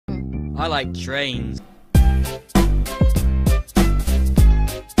I like trains.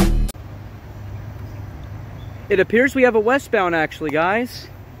 It appears we have a westbound actually, guys.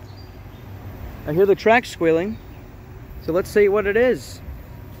 I hear the track squealing. So let's see what it is.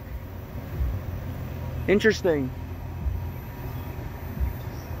 Interesting.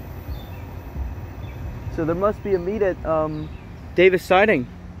 So there must be a meet at Davis Siding.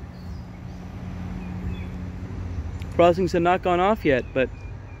 Crossings have not gone off yet, but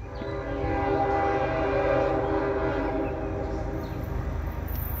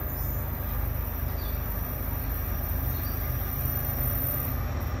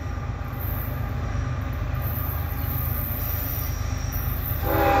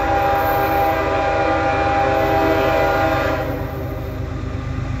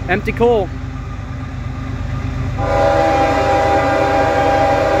empty coal.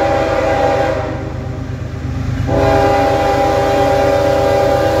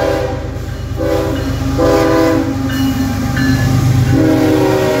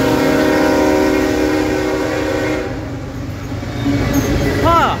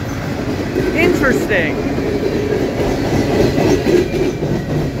 Huh. Interesting.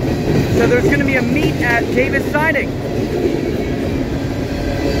 So there's going to be a meet at Davis Siding.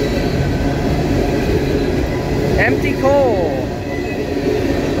 Empty coal.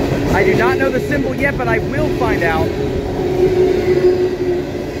 I do not know the symbol yet, but I will find out.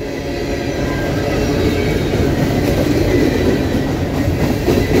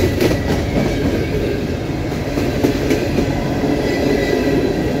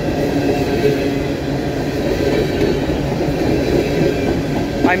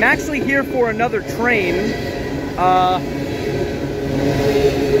 I'm actually here for another train.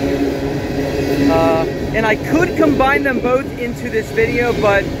 And I could combine them both into this video,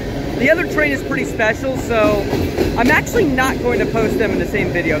 but the other train is pretty special, so I'm actually not going to post them in the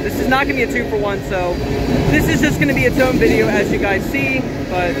same video. This is not going to be a 2-for-1, so this is just going to be its own video as you guys see,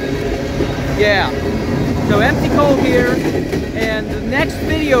 but yeah. So empty coal here, and the next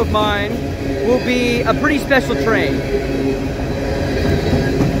video of mine will be a pretty special train.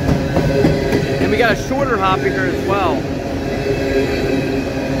 And we got a shorter hop here as well.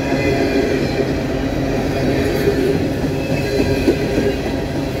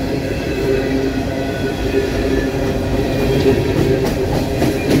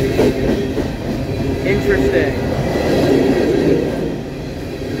 Interesting.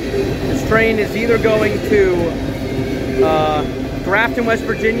 This train is either going to Grafton, West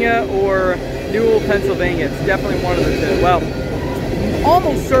Virginia or Newell, Pennsylvania. It's definitely one of the two. Well,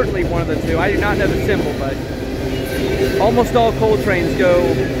 almost certainly one of the two. I do not know the symbol, but almost all coal trains go,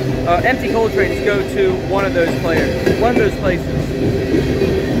 empty coal trains go to one of those places.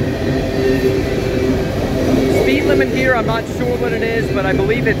 Speed limit here, I'm not sure what it is, but I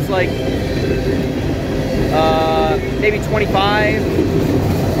believe it's like maybe 25.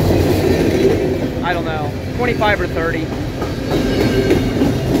 I don't know, 25 or 30.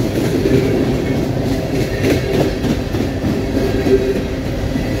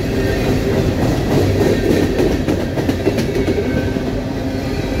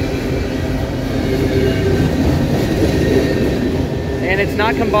 And it's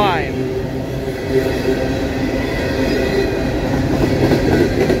not combined.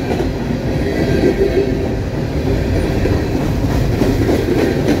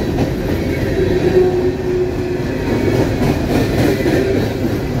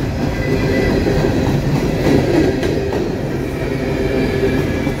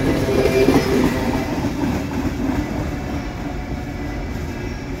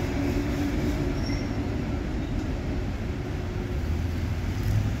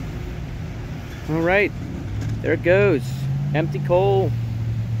 All right, there it goes. Empty coal.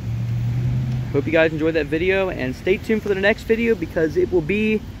 Hope you guys enjoyed that video, and stay tuned for the next video because it will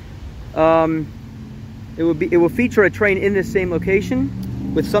be, it will feature a train in this same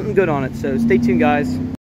location with something good on it. So stay tuned, guys.